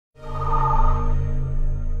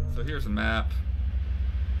So here's a map.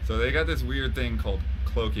 So they got this weird thing called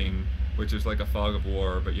cloaking, which is like a fog of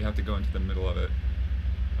war, but you have to go into the middle of it.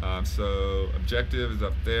 So objective is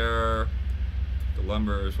up there. The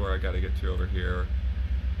lumber is where I got to get to over here.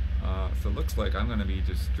 So it looks like I'm going to be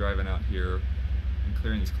just driving out here and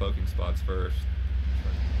clearing these cloaking spots first.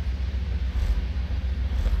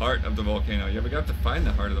 The heart of the volcano. Yeah, we got to find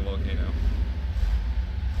the heart of the volcano.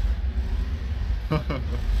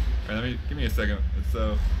 Alright, give me a second.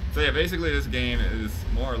 So yeah, basically this game is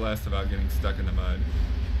more or less about getting stuck in the mud.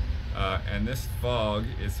 And this fog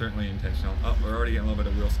is certainly intentional. Oh, we're already getting a little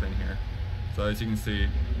bit of wheel spin here. So as you can see,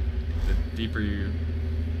 the deeper you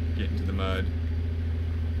get into the mud.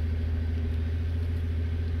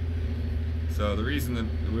 So the reason the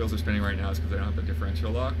wheels are spinning right now is because I don't have the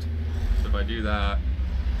differential locked. So if I do that,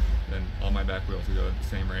 then all my back wheels will go at the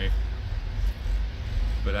same rate.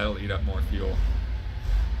 But that'll eat up more fuel.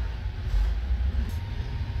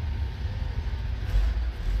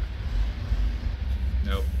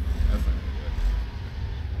 Nope, that's not gonna do it.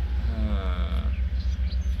 I'm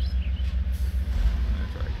gonna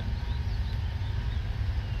try again.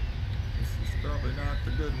 This is probably not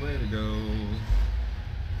the good way to go.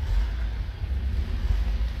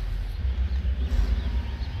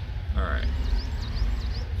 Alright.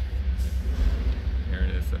 Here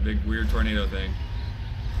it is, that big weird tornado thing.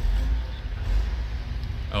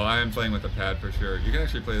 Oh, I am playing with a pad for sure. You can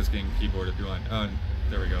actually play this game keyboard if you want. Oh,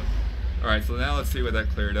 there we go. Alright, so now let's see what that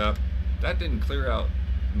cleared up. That didn't clear out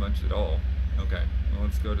much at all. Okay, well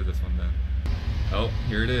let's go to this one then. Oh,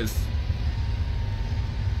 here it is.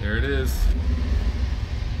 There it is.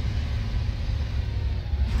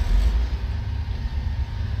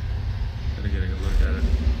 Gotta get a good look at it.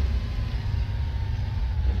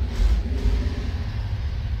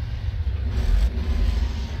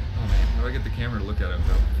 Oh man, how do I get the camera to look at it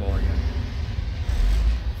without falling in?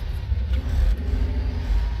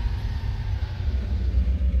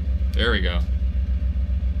 There we go.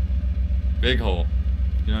 Big hole.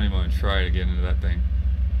 You don't even want to try to get into that thing.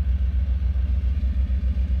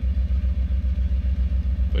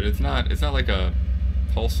 But it's not like a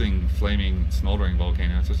pulsing, flaming, smoldering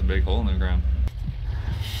volcano. It's just a big hole in the ground.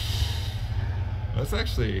 That's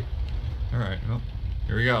actually... Alright, well,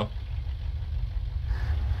 here we go.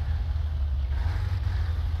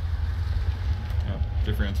 Oh,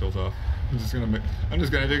 differential's off. I'm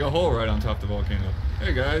just gonna dig a hole right on top of the volcano.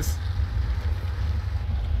 Hey guys.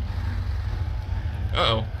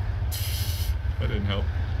 Uh-oh. That didn't help.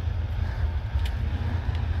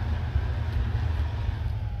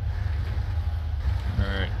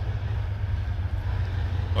 Alright.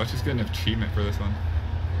 Watch us get an achievement for this one.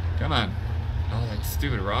 Come on. Oh, that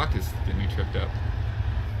stupid rock is getting me tripped up.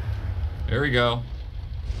 There we go.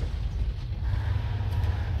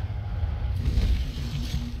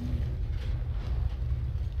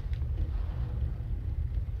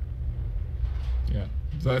 Yeah,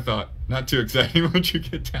 so I thought, not too exciting once you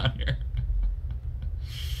get down here.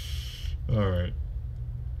 Alright.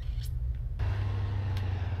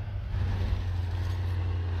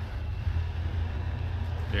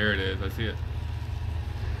 There it is, I see it.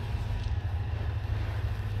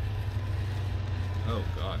 Oh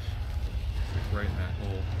gosh. It's right in that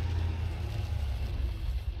hole.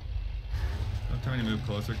 Don't tell me to move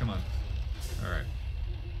closer, come on. Alright.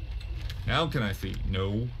 Now can I see?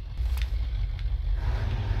 No.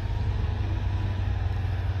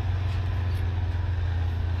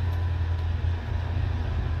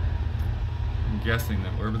 I'm guessing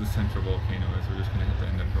that wherever the central volcano is, we're just gonna have to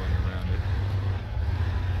end up going around it.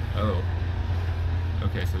 Oh.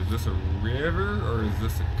 Okay, so is this a river or is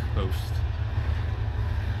this a coast?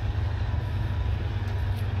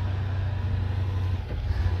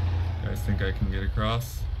 You guys think I can get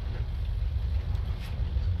across?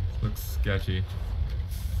 This looks sketchy.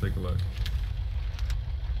 Let's take a look.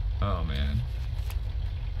 Oh man.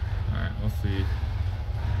 Alright, we'll see.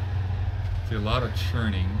 See a lot of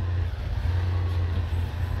churning.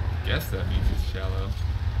 I guess that means it's shallow.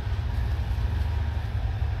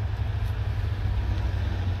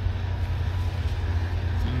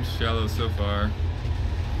 Shallow so far.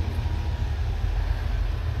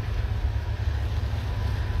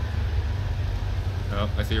 Oh,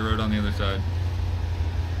 I see a road on the other side.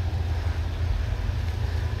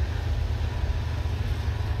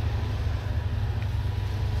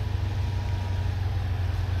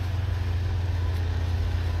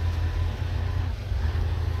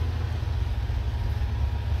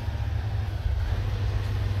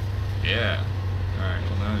 Yeah. Alright,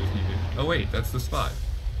 well now I just need to... Oh wait, that's the spot.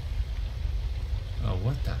 Oh,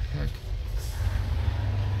 what the heck?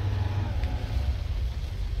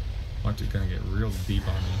 Watch it gonna get real deep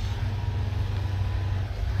on me.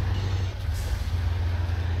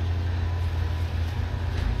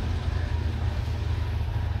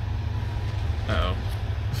 Uh-oh.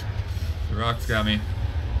 The rock's got me.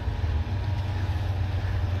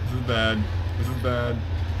 This is bad. This is bad.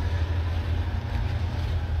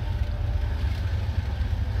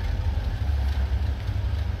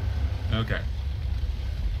 Okay.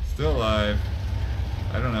 Still alive.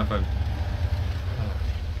 I don't know if I'm...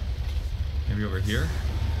 Maybe over here?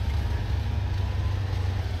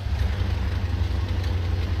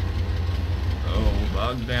 Oh,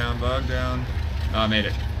 bogged down, bogged down. Oh, I made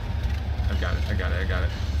it. I got it, I got it, I got it.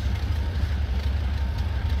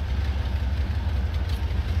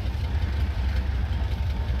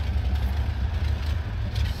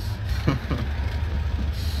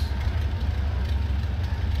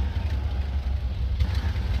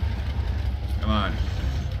 Come on.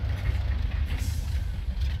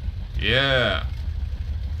 Yeah.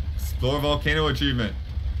 Explore volcano achievement.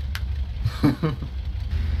 Oh,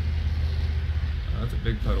 that's a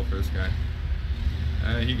big puddle for this guy.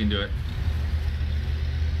 He can do it.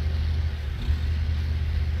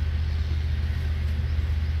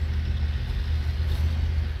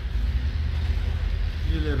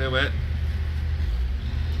 You a little bit wet.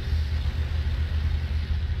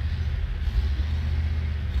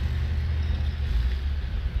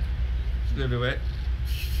 Just a little bit wet.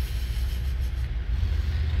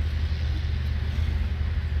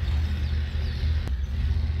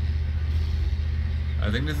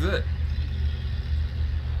 I think this is it.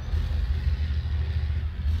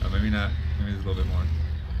 Oh, maybe not. Maybe there's a little bit more.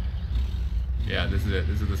 Yeah, this is it.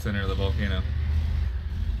 This is the center of the volcano.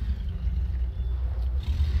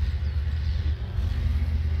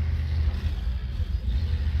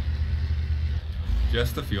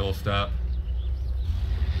 Just the fuel stop.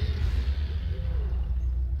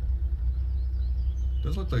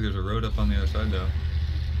 Does look like there's a road up on the other side though.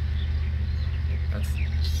 That's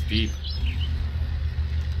steep.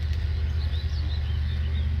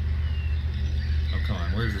 Oh, come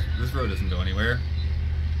on. Where's this? This road doesn't go anywhere.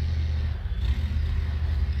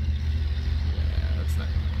 Yeah, that's not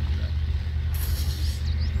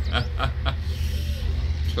gonna do that.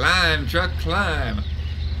 Climb, truck, climb.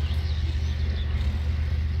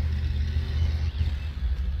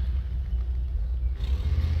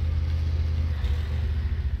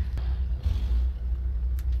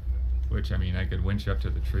 Which, I mean, I could winch up to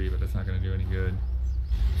the tree, but that's not going to do any good.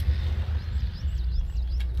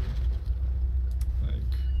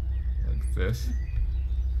 Like this.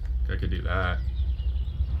 I could do that.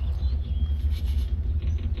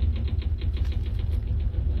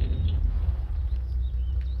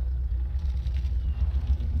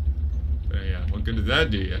 But yeah, what good does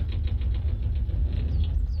that do you?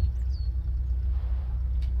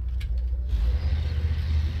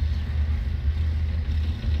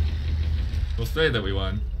 We'll say that we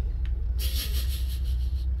won.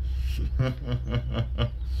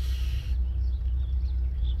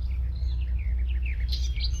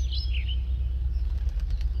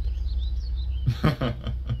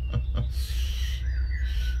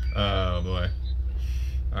 Oh boy.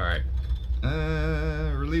 Alright.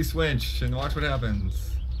 Release winch and watch what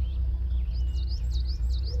happens.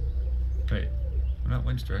 Wait, I'm not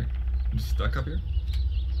winched, right? I'm just stuck up here?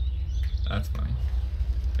 That's funny.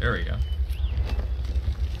 There we go.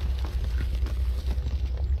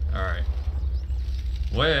 Alright.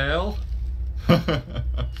 Well. Alright.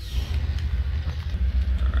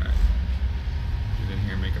 Get in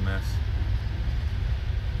here and make a mess.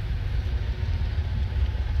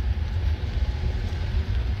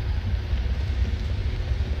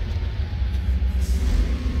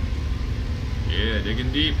 Yeah,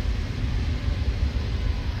 digging deep.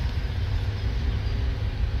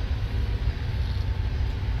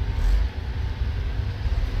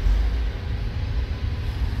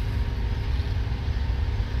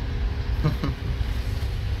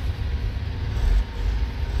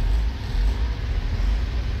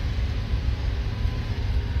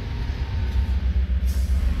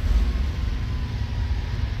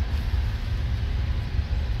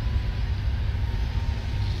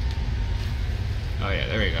 Oh yeah,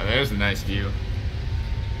 there we go. There's a nice view.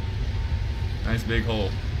 Nice big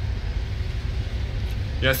hole.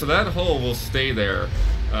 Yeah, so that hole will stay there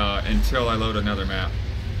until I load another map.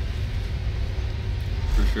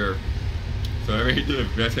 For sure. So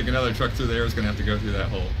if I take another truck through there, it's going to have to go through that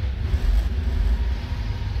hole.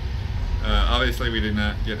 Obviously we did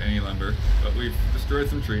not get any lumber, but we've destroyed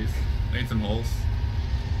some trees, made some holes,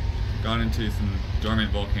 gone into some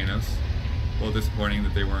dormant volcanoes. A little disappointing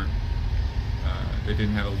that they weren't, they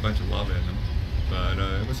didn't have a bunch of lava in them. But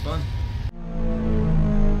it was fun.